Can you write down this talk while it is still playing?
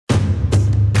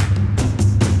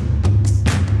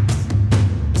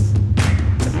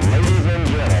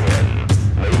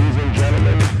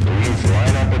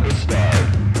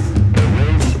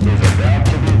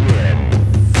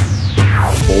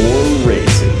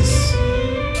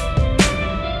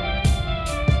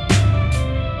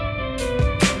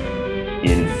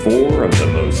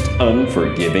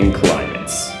unforgiving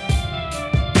climates.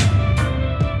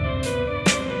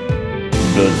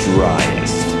 The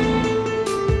driest.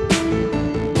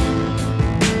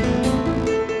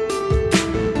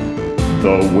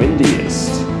 The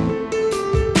windiest.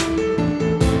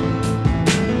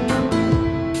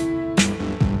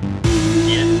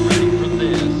 Get ready for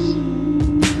this.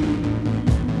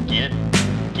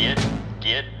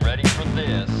 Get ready for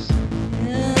this.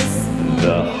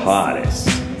 The hottest.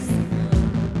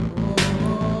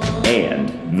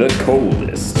 And the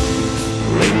coldest.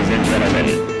 Ladies and gentlemen,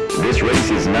 this race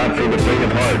is not for the faint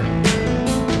of heart.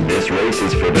 This race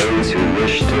is for those who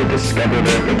wish to discover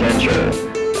their potential,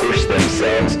 push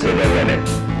themselves to the limit,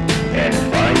 and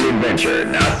find adventure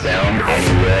not found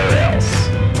anywhere else.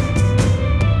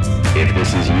 If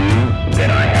this is you, then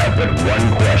I have but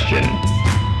one question.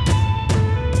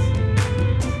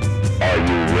 Are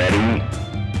you ready?